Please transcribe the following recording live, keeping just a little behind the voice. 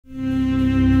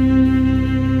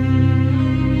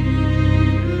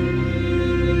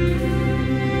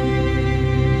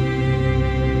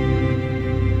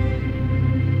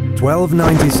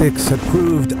1296 had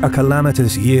proved a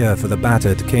calamitous year for the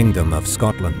battered Kingdom of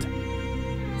Scotland.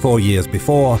 4 years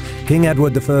before, King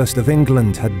Edward I of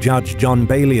England had judged John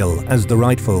Balliol as the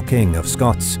rightful King of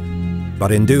Scots,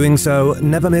 but in doing so,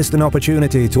 never missed an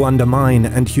opportunity to undermine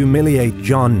and humiliate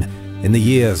John in the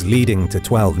years leading to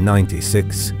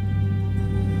 1296.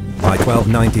 By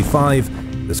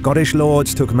 1295, the Scottish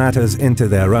lords took matters into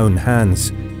their own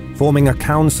hands, forming a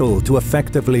council to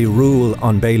effectively rule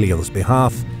on Balliol's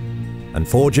behalf, and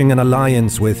forging an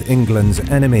alliance with England's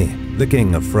enemy, the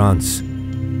King of France.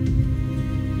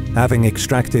 Having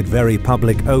extracted very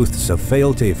public oaths of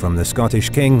fealty from the Scottish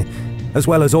king, as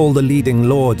well as all the leading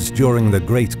lords during the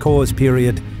Great Cause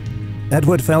period,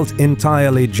 Edward felt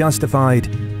entirely justified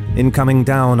in coming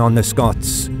down on the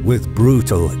Scots with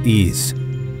brutal ease.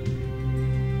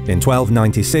 In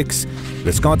 1296,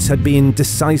 the Scots had been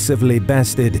decisively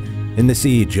bested in the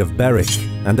Siege of Berwick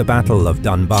and the Battle of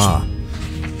Dunbar.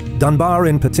 Dunbar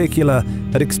in particular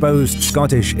had exposed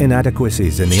Scottish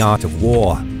inadequacies in the art of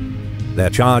war,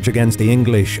 their charge against the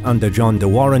English under John de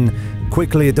Warenne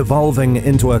quickly devolving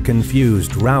into a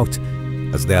confused rout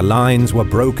as their lines were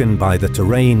broken by the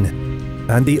terrain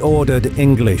and the ordered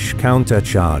English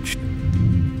countercharged.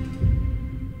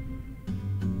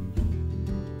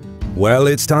 Well,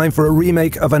 it's time for a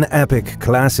remake of an epic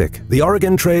classic. The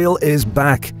Oregon Trail is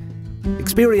back.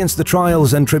 Experience the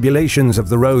trials and tribulations of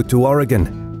the road to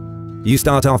Oregon. You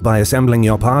start off by assembling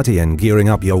your party and gearing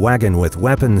up your wagon with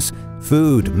weapons,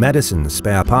 food, medicines,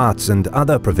 spare parts, and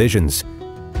other provisions.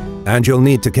 And you'll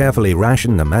need to carefully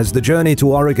ration them, as the journey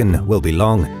to Oregon will be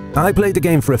long. I played the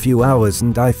game for a few hours,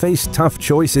 and I faced tough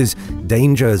choices,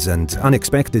 dangers, and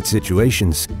unexpected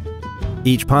situations.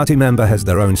 Each party member has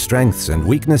their own strengths and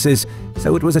weaknesses,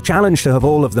 so it was a challenge to have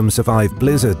all of them survive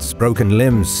blizzards, broken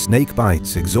limbs, snake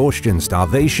bites, exhaustion,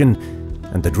 starvation,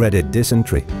 and the dreaded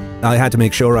dysentery. I had to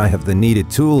make sure I have the needed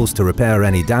tools to repair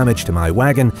any damage to my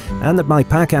wagon, and that my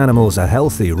pack animals are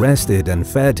healthy, rested, and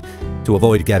fed to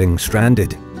avoid getting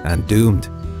stranded and doomed.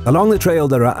 Along the trail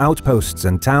there are outposts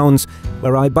and towns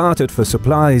where I bartered for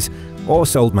supplies or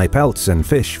sold my pelts and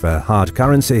fish for hard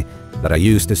currency that I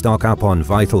used to stock up on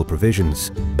vital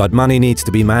provisions. But money needs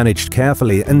to be managed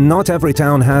carefully, and not every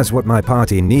town has what my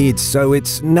party needs, so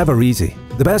it's never easy.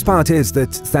 The best part is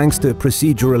that, thanks to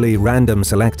procedurally random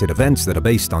selected events that are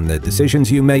based on the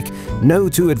decisions you make, no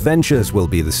two adventures will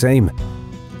be the same.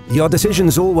 Your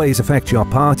decisions always affect your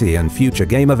party and future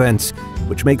game events,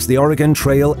 which makes the Oregon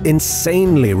Trail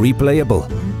insanely replayable.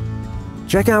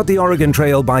 Check out the Oregon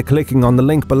Trail by clicking on the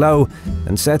link below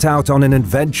and set out on an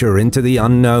adventure into the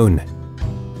unknown.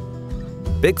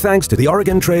 Big thanks to the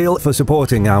Oregon Trail for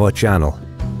supporting our channel.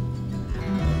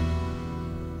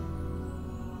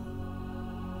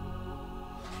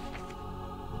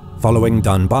 Following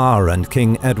Dunbar and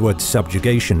King Edward's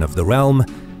subjugation of the realm,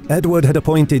 Edward had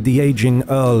appointed the aging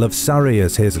Earl of Surrey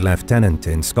as his lieutenant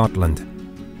in Scotland.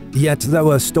 Yet,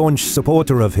 though a staunch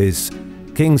supporter of his,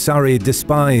 King Surrey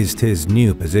despised his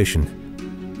new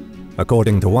position.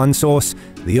 According to one source,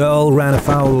 the Earl ran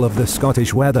afoul of the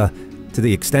Scottish weather to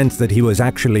the extent that he was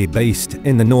actually based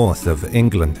in the north of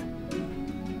England.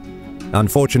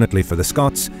 Unfortunately for the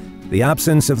Scots, the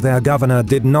absence of their governor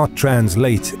did not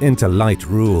translate into light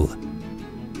rule.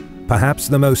 Perhaps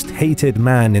the most hated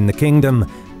man in the kingdom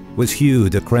was Hugh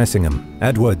de Cressingham,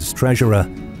 Edward's treasurer,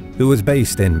 who was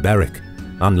based in Berwick.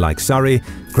 Unlike Surrey,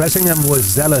 Cressingham was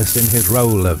zealous in his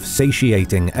role of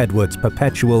satiating Edward's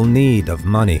perpetual need of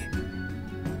money.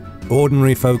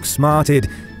 Ordinary folk smarted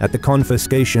at the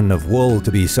confiscation of wool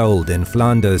to be sold in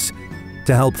Flanders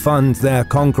to help fund their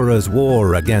conqueror's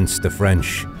war against the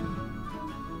French.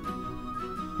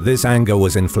 This anger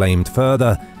was inflamed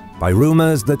further by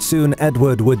rumors that soon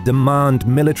Edward would demand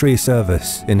military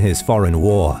service in his foreign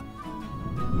war.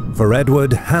 For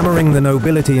Edward, hammering the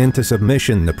nobility into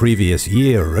submission the previous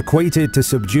year equated to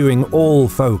subduing all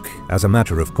folk as a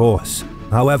matter of course.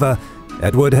 However,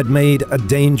 Edward had made a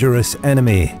dangerous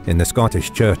enemy in the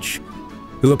Scottish Church,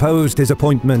 who opposed his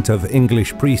appointment of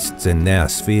English priests in their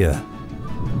sphere.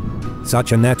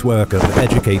 Such a network of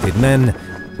educated men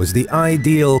was the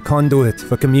ideal conduit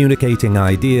for communicating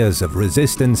ideas of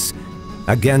resistance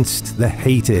against the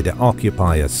hated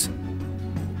occupiers.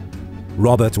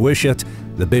 Robert Wishart,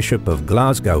 the Bishop of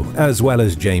Glasgow, as well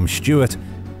as James Stewart,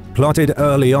 plotted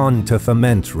early on to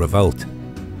foment revolt,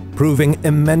 proving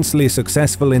immensely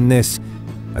successful in this,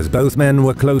 as both men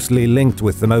were closely linked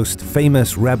with the most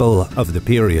famous rebel of the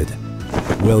period,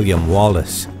 William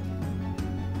Wallace.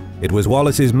 It was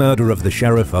Wallace's murder of the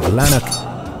Sheriff of Lanark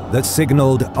that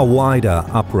signalled a wider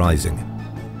uprising.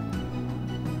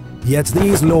 Yet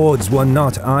these lords were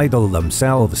not idle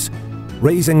themselves.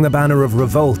 raising the banner of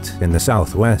revolt in the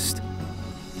southwest.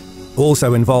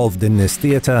 Also involved in this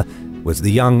theatre was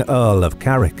the young Earl of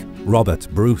Carrick, Robert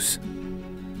Bruce.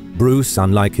 Bruce,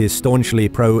 unlike his staunchly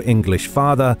pro-English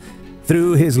father,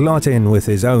 threw his lot in with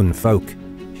his own folk.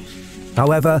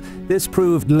 However, this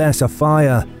proved less a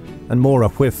fire and more a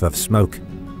whiff of smoke,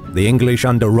 the English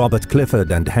under Robert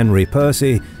Clifford and Henry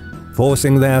Percy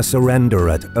forcing their surrender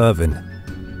at Irvine.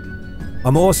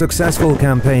 A more successful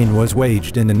campaign was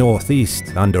waged in the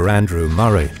northeast under Andrew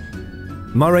Murray.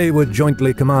 Murray would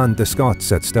jointly command the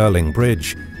Scots at Stirling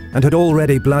Bridge and had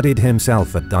already bloodied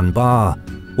himself at Dunbar,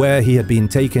 where he had been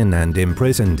taken and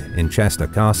imprisoned in Chester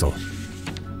Castle.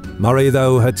 Murray,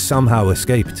 though, had somehow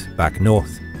escaped back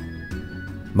north.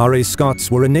 Murray's Scots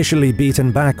were initially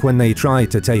beaten back when they tried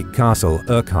to take Castle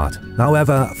Urquhart.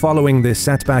 However, following this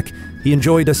setback, he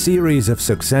enjoyed a series of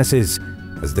successes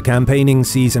as the campaigning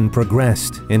season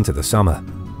progressed into the summer.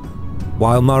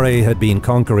 While Murray had been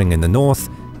conquering in the north,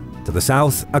 to the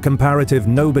south, a comparative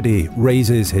nobody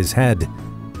raises his head,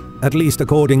 at least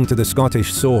according to the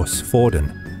Scottish source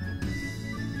Forden.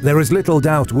 There is little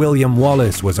doubt William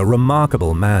Wallace was a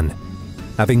remarkable man,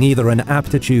 having either an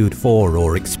aptitude for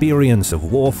or experience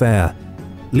of warfare,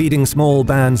 leading small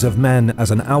bands of men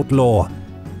as an outlaw,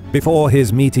 before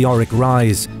his meteoric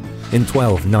rise in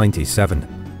 1297.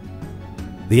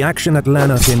 The action at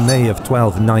Lanark in May of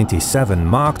 1297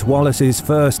 marked Wallace's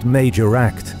first major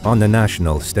act on the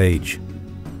national stage.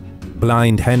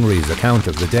 Blind Henry's account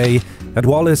of the day had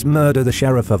Wallace murder the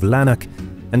Sheriff of Lanark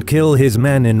and kill his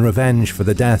men in revenge for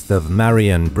the death of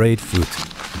Marion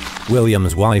Braidfoot,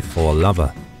 William's wife or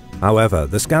lover. However,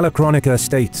 the Scala Chronica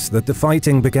states that the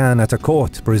fighting began at a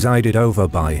court presided over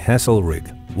by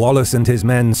Heselrig. Wallace and his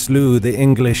men slew the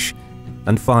English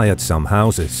and fired some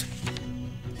houses.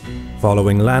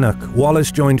 Following Lanark,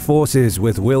 Wallace joined forces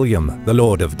with William, the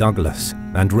Lord of Douglas,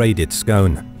 and raided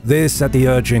Scone. This at the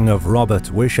urging of Robert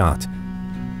Wishart.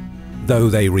 Though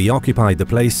they reoccupied the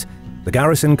place, the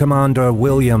garrison commander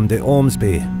William de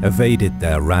Ormsby evaded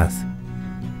their wrath.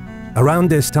 Around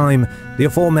this time, the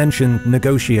aforementioned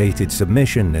negotiated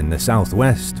submission in the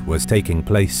southwest was taking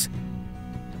place.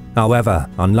 However,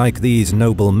 unlike these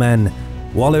noble men,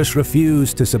 Wallace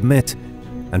refused to submit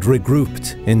and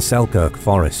regrouped in Selkirk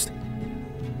Forest.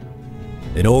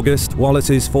 In August,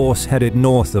 Wallace's force headed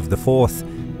north of the Forth,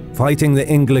 fighting the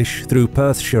English through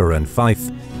Perthshire and Fife,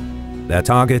 their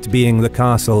target being the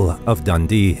castle of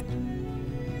Dundee.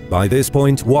 By this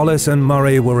point, Wallace and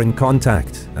Murray were in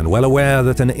contact and well aware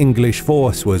that an English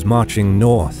force was marching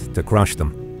north to crush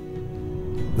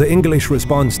them. The English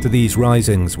response to these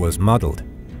risings was muddled.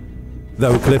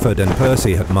 Though Clifford and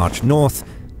Percy had marched north,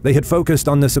 they had focused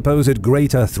on the supposed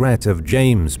greater threat of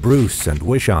James, Bruce and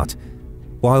Wishart,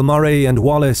 while Murray and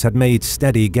Wallace had made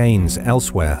steady gains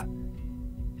elsewhere.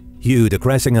 Hugh de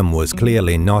Cressingham was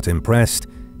clearly not impressed,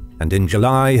 and in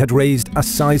July had raised a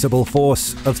sizable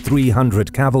force of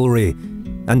 300 cavalry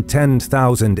and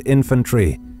 10,000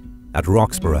 infantry at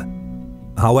Roxburgh.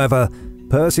 However,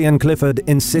 Percy and Clifford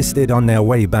insisted on their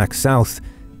way back south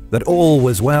that all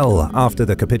was well after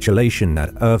the capitulation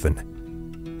at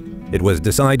Irvine. It was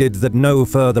decided that no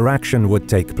further action would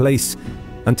take place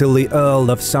until the Earl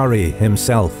of Surrey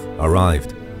himself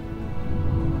arrived.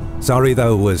 Surrey,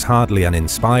 though, was hardly an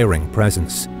inspiring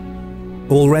presence.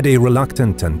 Already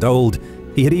reluctant and old,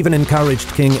 he had even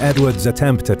encouraged King Edward's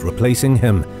attempt at replacing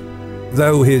him,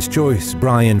 though his choice,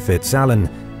 Brian Fitzalan,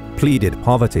 pleaded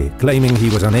poverty, claiming he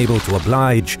was unable to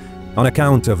oblige on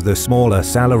account of the smaller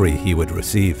salary he would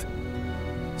receive.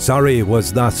 Surrey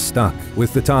was thus stuck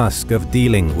with the task of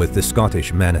dealing with the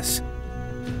Scottish menace.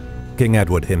 King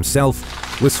Edward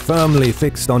himself was firmly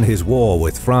fixed on his war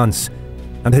with France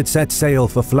and had set sail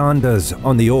for Flanders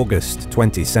on the August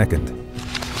 22nd.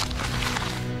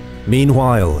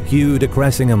 Meanwhile, Hugh de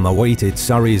Cressingham awaited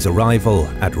Surrey's arrival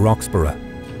at Roxburgh.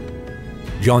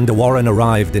 John de Warenne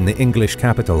arrived in the English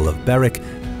capital of Berwick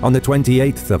on the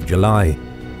 28th of July,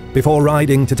 before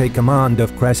riding to take command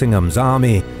of Cressingham's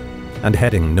army and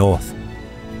heading north.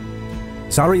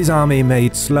 Surrey's army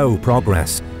made slow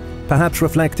progress, perhaps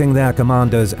reflecting their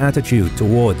commander's attitude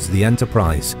towards the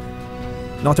enterprise,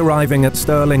 not arriving at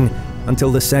Stirling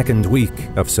until the second week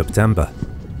of September.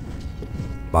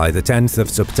 By the 10th of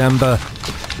September,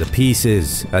 the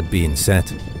pieces had been set.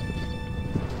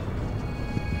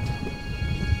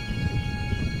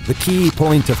 The key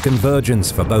point of convergence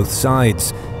for both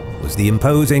sides was the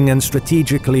imposing and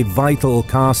strategically vital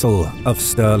castle of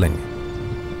Stirling.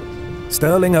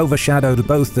 Stirling overshadowed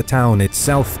both the town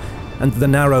itself and the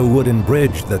narrow wooden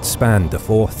bridge that spanned the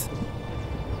Forth.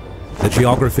 The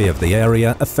geography of the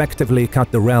area effectively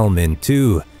cut the realm in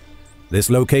two, this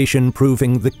location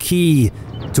proving the key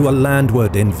to a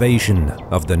landward invasion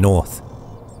of the north.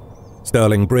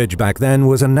 Stirling Bridge back then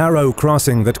was a narrow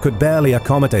crossing that could barely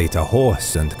accommodate a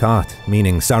horse and cart,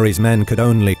 meaning Surrey's men could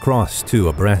only cross two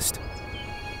abreast.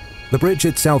 The bridge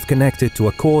itself connected to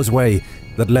a causeway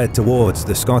that led towards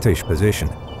the Scottish position.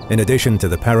 In addition to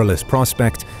the perilous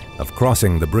prospect of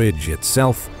crossing the bridge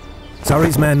itself,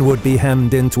 Surrey's men would be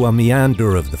hemmed into a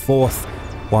meander of the Forth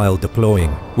while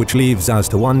deploying, which leaves us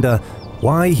to wonder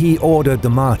why he ordered the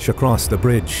march across the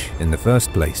bridge in the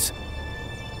first place.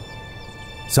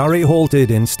 Surrey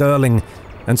halted in Stirling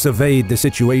and surveyed the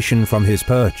situation from his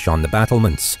perch on the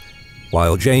battlements,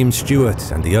 while James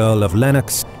Stewart and the Earl of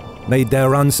Lennox made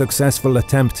their unsuccessful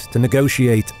attempt to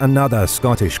negotiate another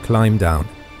Scottish climb down.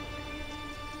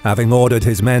 Having ordered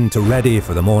his men to ready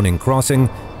for the morning crossing,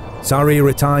 Surrey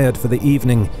retired for the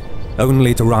evening,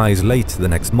 only to rise late the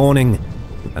next morning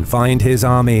and find his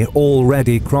army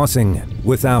already crossing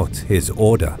without his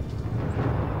order.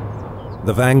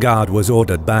 The vanguard was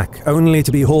ordered back, only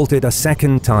to be halted a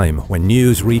second time when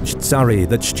news reached Surrey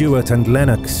that Stewart and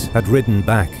Lennox had ridden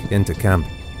back into camp,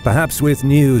 perhaps with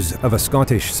news of a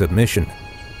Scottish submission.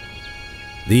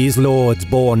 These lords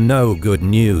bore no good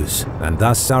news, and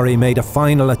thus Surrey made a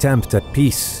final attempt at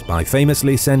peace by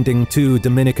famously sending 2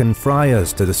 Dominican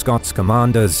friars to the Scots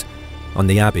commanders on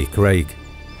the Abbey Craig.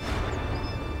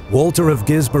 Walter of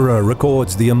Gisborough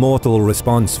records the immortal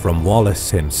response from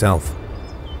Wallace himself.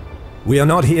 "We are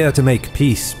not here to make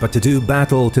peace, but to do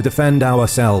battle to defend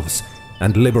ourselves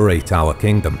and liberate our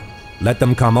kingdom. Let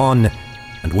them come on,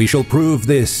 and we shall prove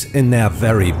this in their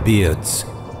very beards."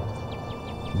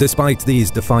 Despite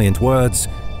these defiant words,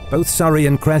 both Surrey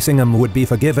and Cressingham would be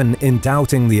forgiven in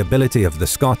doubting the ability of the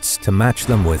Scots to match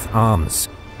them with arms.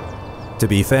 To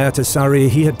be fair to Surrey,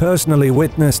 he had personally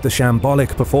witnessed the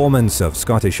shambolic performance of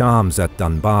Scottish arms at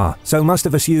Dunbar, so must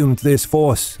have assumed this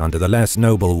force, under the less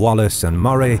noble Wallace and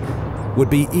Murray, would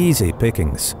be easy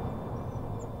pickings.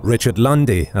 Richard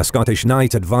Lundy, a Scottish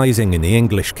knight advising in the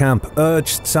English camp,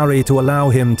 urged Surrey to allow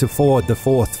him to ford the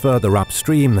Forth further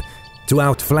upstream, to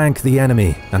outflank the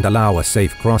enemy and allow a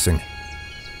safe crossing.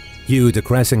 Hugh de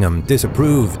Cressingham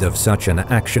disapproved of such an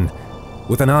action,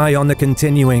 with an eye on the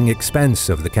continuing expense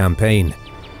of the campaign,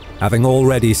 having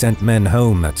already sent men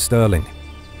home at Stirling,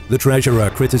 the treasurer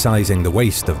criticising the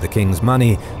waste of the king's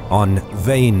money on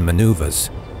vain manoeuvres.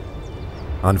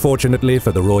 Unfortunately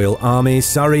for the royal army,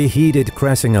 Surrey heeded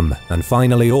Cressingham and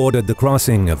finally ordered the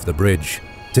crossing of the bridge.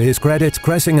 To his credit,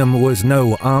 Cressingham was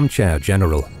no armchair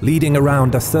general, leading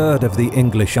around 1/3 of the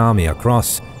English army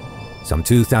across, some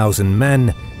 2,000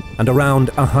 men and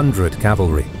around 100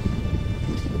 cavalry.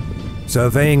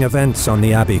 Surveying events on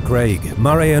the Abbey Craig,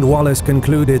 Murray and Wallace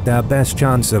concluded their best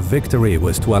chance of victory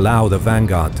was to allow the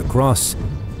vanguard to cross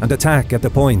and attack at the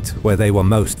point where they were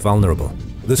most vulnerable.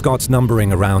 The Scots,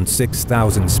 numbering around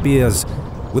 6,000 spears,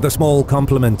 with a small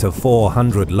complement of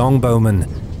 400 longbowmen,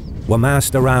 were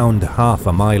massed around half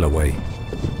a mile away.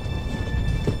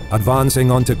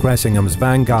 Advancing onto Cressingham's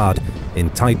vanguard in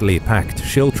tightly packed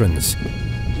schiltrons,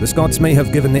 the Scots may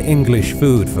have given the English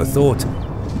food for thought,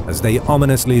 as they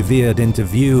ominously veered into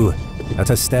view at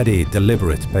a steady,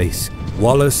 deliberate pace.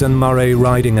 Wallace and Murray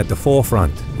riding at the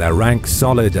forefront, their ranks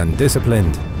solid and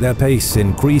disciplined, their pace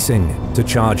increasing to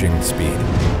charging speed.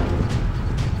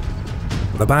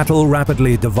 The battle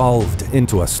rapidly devolved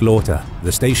into a slaughter,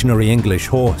 the stationary English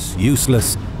horse,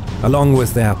 useless, along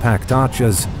with their packed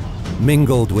archers,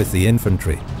 mingled with the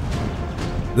infantry.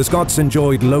 The Scots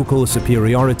enjoyed local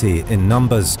superiority in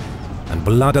numbers and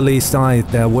bloodily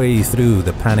scythed their way through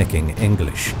the panicking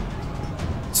English.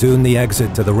 Soon the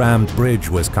exit to the rammed bridge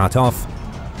was cut off,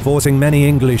 forcing many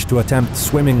English to attempt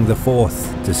swimming the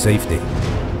Forth to safety.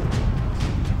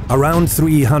 Around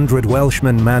 300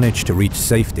 Welshmen managed to reach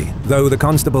safety, though the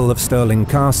constable of Stirling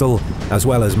Castle, as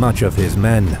well as much of his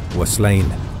men, were slain.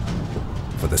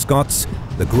 For the Scots,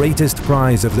 the greatest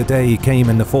prize of the day came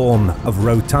in the form of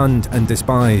rotund and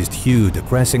despised Hugh de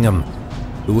Cressingham,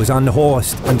 who was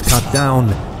unhorsed and cut down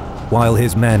while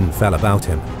his men fell about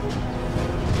him.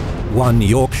 One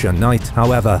Yorkshire knight,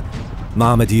 however,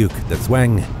 Marmaduke de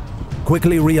Thweng,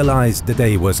 quickly realised the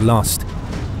day was lost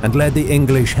and led the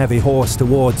English heavy horse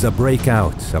towards a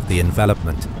breakout of the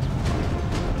envelopment.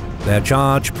 Their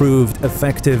charge proved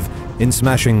effective in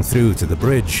smashing through to the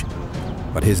bridge,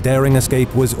 but his daring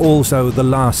escape was also the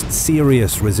last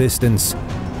serious resistance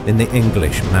in the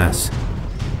English mass.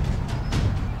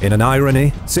 In an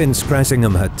irony, since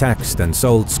Cressingham had taxed and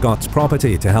sold Scots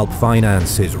property to help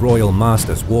finance his royal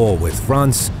master's war with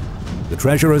France, the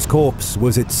treasurer's corpse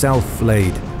was itself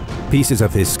flayed, pieces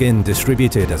of his skin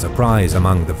distributed as a prize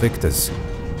among the victors.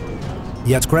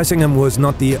 Yet Cressingham was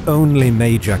not the only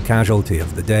major casualty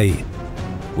of the day,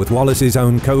 with Wallace's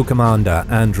own co-commander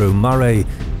Andrew Murray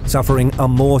suffering a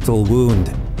mortal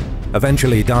wound,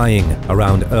 eventually dying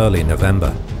around early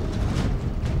November.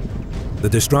 The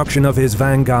destruction of his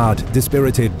vanguard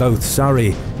dispirited both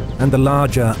Surrey and the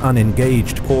larger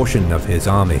unengaged portion of his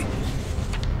army.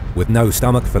 With no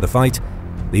stomach for the fight,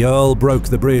 the Earl broke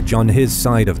the bridge on his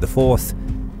side of the Forth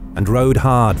and rode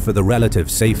hard for the relative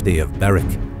safety of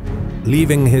Berwick,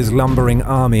 leaving his lumbering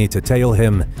army to tail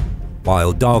him,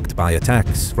 while dogged by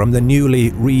attacks from the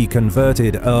newly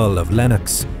reconverted Earl of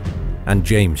Lennox and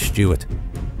James Stewart.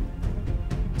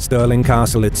 Stirling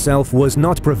Castle itself was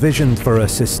not provisioned for a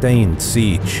sustained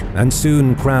siege, and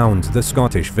soon crowned the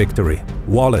Scottish victory,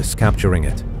 Wallace capturing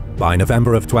it. By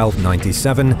November of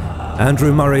 1297,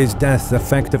 Andrew Murray's death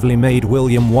effectively made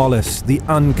William Wallace the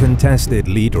uncontested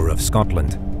leader of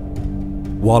Scotland.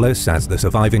 Wallace, as the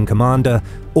surviving commander,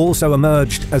 also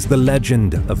emerged as the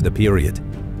legend of the period,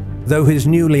 though his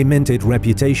newly minted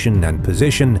reputation and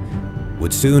position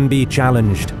would soon be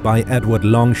challenged by Edward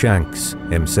Longshanks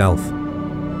himself.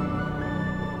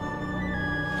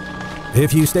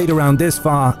 If you stayed around this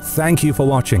far, thank you for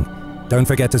watching. Don't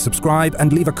forget to subscribe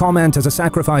and leave a comment as a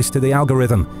sacrifice to the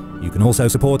algorithm. You can also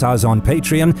support us on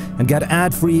Patreon and get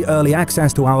ad-free early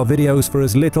access to our videos for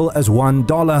as little as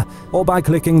 $1, or by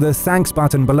clicking the thanks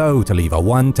button below to leave a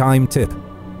one-time tip.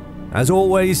 As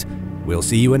always, we'll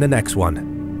see you in the next one.